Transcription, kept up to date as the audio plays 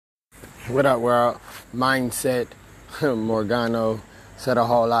What up, world? Mindset, Morgano, said a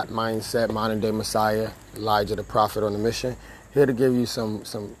whole lot. Mindset, modern day Messiah, Elijah the prophet on the mission. Here to give you some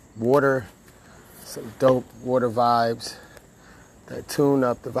water, some dope water vibes that tune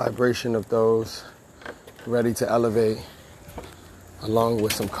up the vibration of those ready to elevate, along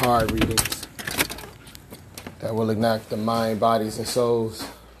with some card readings that will ignite the mind, bodies, and souls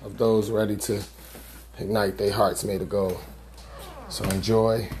of those ready to ignite their hearts made of gold. So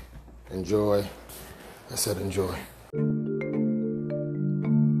enjoy. I said enjoy.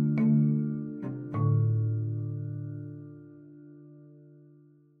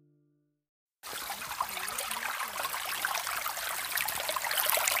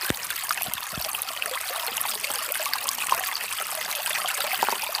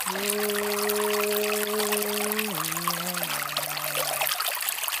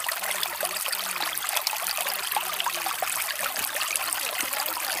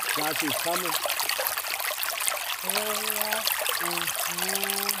 Johnsy's coming.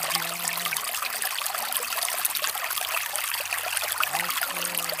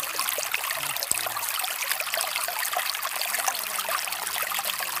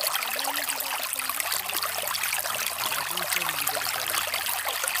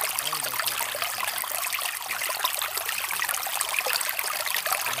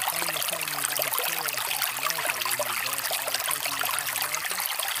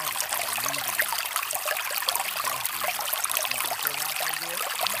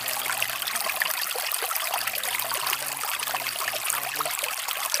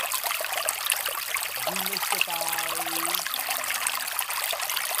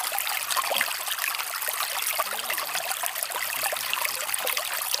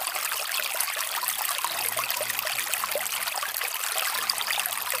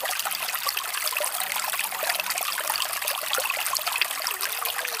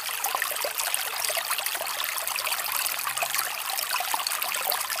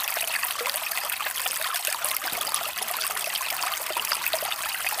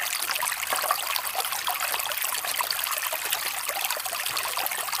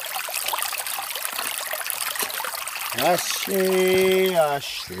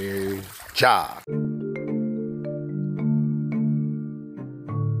 Ashe, Jah.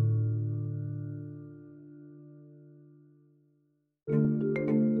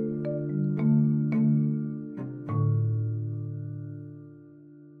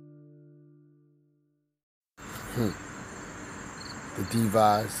 The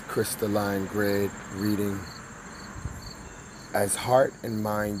Diva's crystalline grid reading. As heart and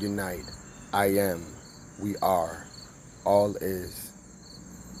mind unite, I am, we are, all is,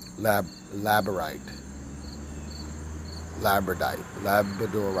 labradorite.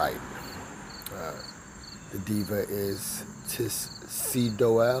 The Diva is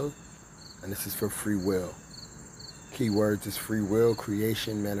Tis-Si-Do-El, and this is for free will. Keywords is free will,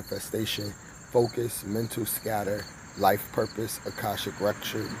 creation, manifestation, focus, mental scatter, life purpose, Akashic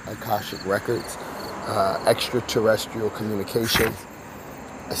records, extraterrestrial communication,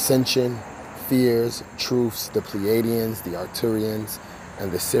 ascension, fears, truths, the Pleiadians, the Arcturians,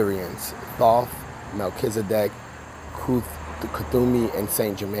 and the Syrians, Thoth, Melchizedek, Cthulhu, and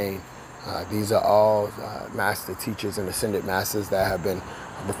Saint Germain. These are all master teachers and ascended masters that have been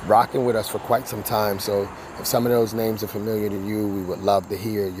rocking with us for quite some time. So if some of those names are familiar to you, we would love to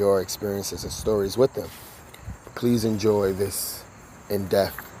hear your experiences and stories with them. Please enjoy this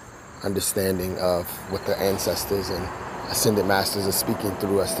in-depth understanding of what the ancestors and ascended masters are speaking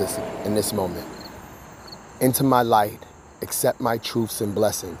through us in this moment. Into my light, accept my truths and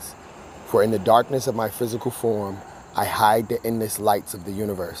blessings. For in the darkness of my physical form, I hide the endless lights of the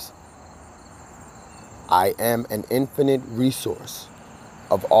universe. I am an infinite resource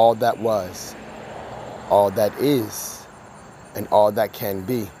of all that was, all that is, and all that can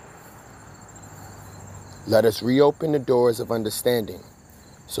be. Let us reopen the doors of understanding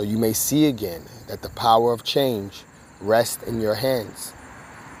so you may see again that the power of change rests in your hands.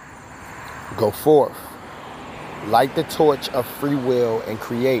 Go forth, light the torch of free will and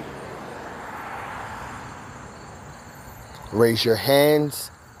create. Raise your hands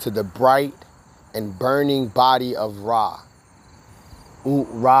to the bright and burning body of Ra.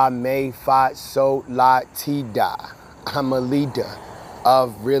 Ra me fa so la ti da. I'm a leader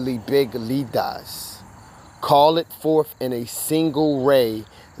of really big leaders. Call it forth in a single ray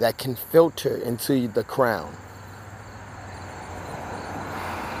that can filter into the crown.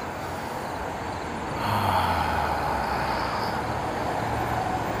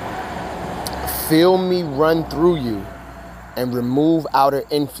 Feel me run through you and remove outer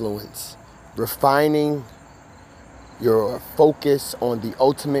influence, refining your focus on the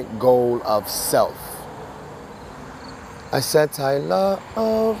ultimate goal of self. I said, I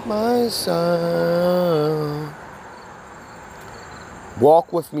love myself.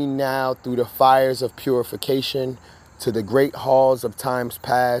 Walk with me now through the fires of purification to the great halls of times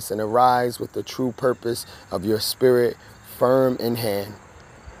past, and arise with the true purpose of your spirit firm in hand.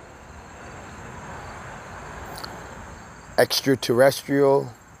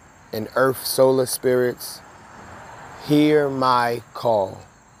 Extraterrestrial and earth solar spirits, hear my call.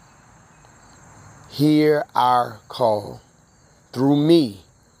 Hear our call. Through me,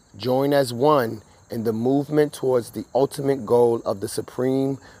 join as one in the movement towards the ultimate goal of the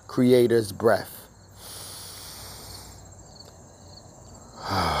Supreme Creator's breath.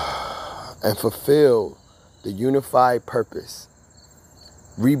 And fulfill the unified purpose.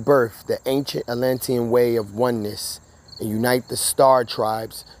 Rebirth the ancient Atlantean way of oneness and unite the star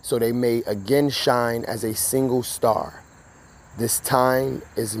tribes so they may again shine as a single star. This time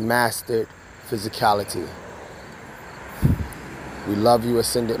is mastered physicality. We love you,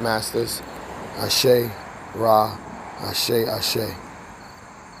 Ascended Masters. Ashe, Ra, Ashe, Ashe.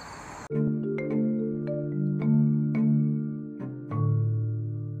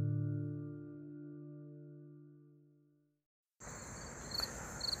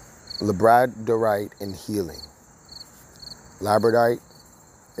 Labradorite and healing. Labradorite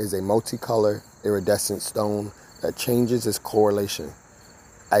is a multicolor iridescent stone that changes its correlation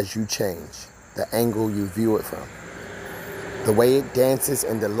as you change the angle you view it from. The way it dances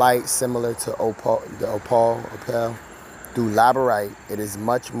in the light, similar to opal. Through labradorite, it is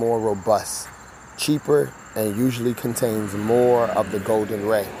much more robust, cheaper, and usually contains more of the golden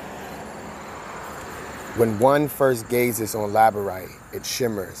ray. When one first gazes on labradorite, it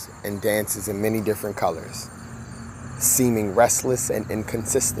shimmers and dances in many different colors, seeming restless and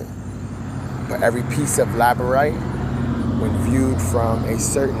inconsistent. But every piece of labradorite, when viewed from a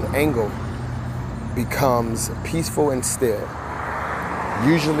certain angle, becomes peaceful and still,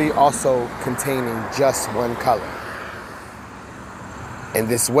 usually also containing just one color. In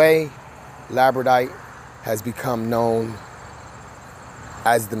this way, labradorite has become known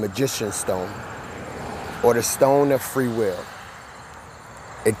as the magician's stone, or the stone of free will.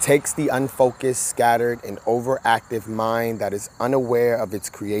 It takes the unfocused, scattered, and overactive mind that is unaware of its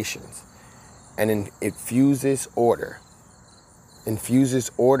creations, and infuses ordered,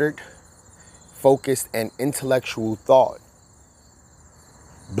 focused, and intellectual thought,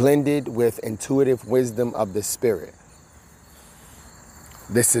 blended with intuitive wisdom of the spirit.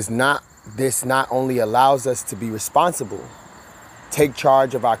 This not only allows us to be responsible, take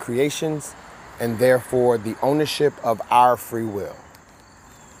charge of our creations, and therefore the ownership of our free will,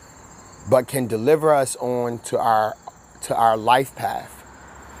 but can deliver us on to our life path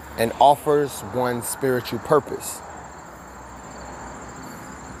and offers one spiritual purpose.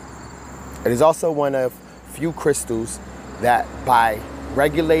 It is also one of few crystals that, by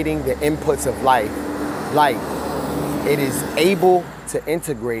regulating the inputs of light, it is able to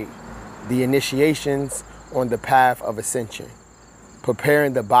integrate the initiations on the path of ascension,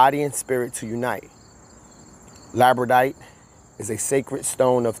 preparing the body and spirit to unite. Labradorite is a sacred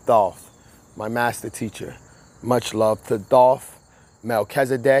stone of Thoth, my master teacher. Much love to Thoth,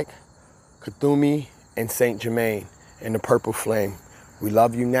 Melchizedek, Cthulhu, and Saint Germain in the purple flame. We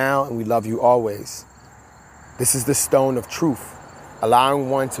love you now and we love you always. This is the stone of truth, allowing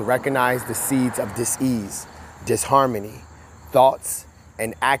one to recognize the seeds of dis-ease, disharmony, thoughts,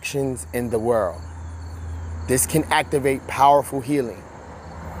 and actions in the world. This can activate powerful healing.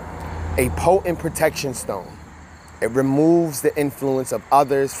 A potent protection stone. It removes the influence of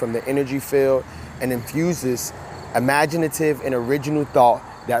others from the energy field and infuses imaginative and original thought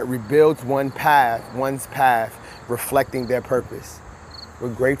that rebuilds one's path, reflecting their purpose. We're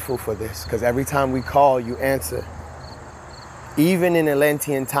grateful for this because every time we call, you answer. Even in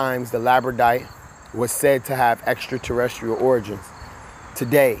Atlantean times, the labradorite was said to have extraterrestrial origins.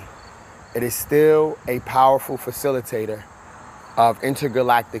 Today, it is still a powerful facilitator of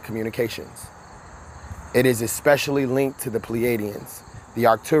intergalactic communications. It is especially linked to the Pleiadians, the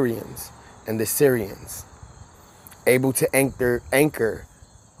Arcturians, and the Sirians, able to anchor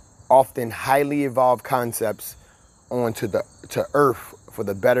often highly evolved concepts onto to Earth for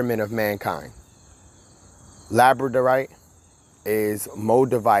the betterment of mankind. Labradorite is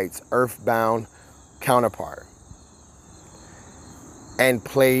Moldavite's earthbound counterpart and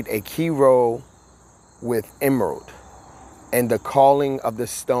played a key role with Emerald and the calling of the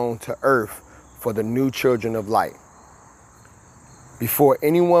stone to Earth for the new children of light. Before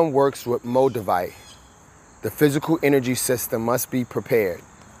anyone works with Moldavite, the physical energy system must be prepared.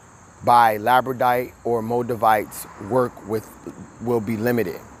 by labradorite or moldavite's work will be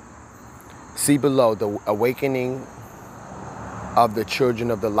limited. See below the awakening of the children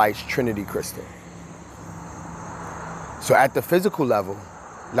of the light's Trinity crystal. So at the physical level,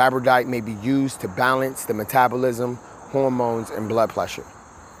 labradorite may be used to balance the metabolism, hormones, and blood pressure.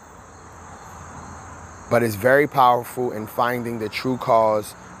 But it's very powerful in finding the true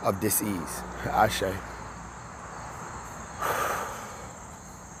cause of disease. Ashe.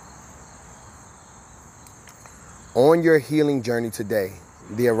 On your healing journey today,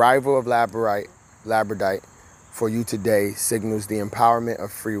 the arrival of labradorite for you today signals the empowerment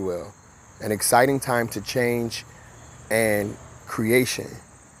of free will, an exciting time to change and creation,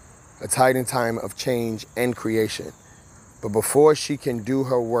 a exciting time of change and creation. But before she can do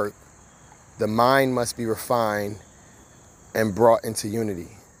her work, the mind must be refined and brought into unity.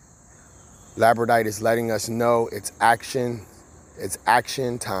 Labradorite is letting us know it's action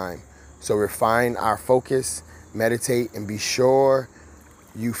time. So refine our focus, meditate, and be sure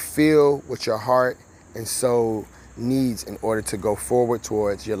you feel what your heart and soul needs in order to go forward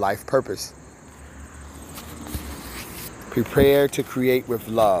towards your life purpose. Prepare to create with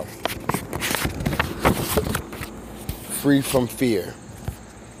love, free from fear,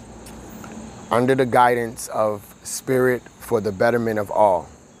 under the guidance of spirit for the betterment of all.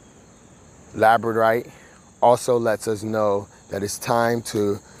 Labradorite also lets us know that it's time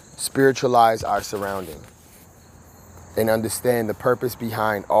to spiritualize our surrounding and understand the purpose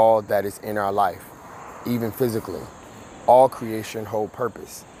behind all that is in our life, even physically. All creation hold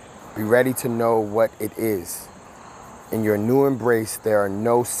purpose. Be ready to know what it is. In your new embrace, there are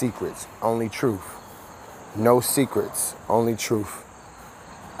no secrets, only truth. No secrets, only truth.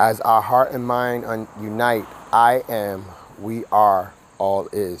 As our heart and mind unite, I am, we are, all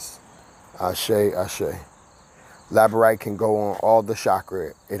is. Ashe, ashe. Labradorite can go on all the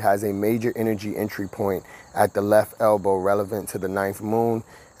chakra. It has a major energy entry point at the left elbow relevant to the 9th moon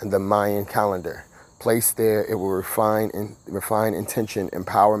and the Mayan calendar. Placed there, it will refine intention,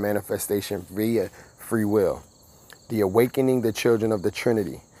 empower manifestation via free will. The awakening the children of the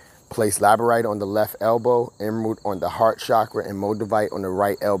Trinity. Place labradorite on the left elbow, emerald on the heart chakra, and moldavite on the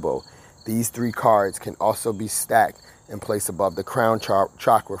right elbow. These 3 cards can also be stacked and placed above the crown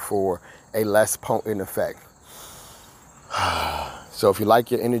chakra for a less potent effect. So if you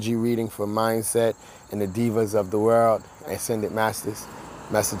like your energy reading for mindset and the divas of the world, Ascended Masters,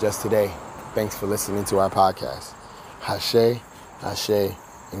 message us today. Thanks for listening to our podcast. Ashe, ashe,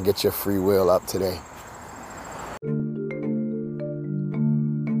 and get your free will up today.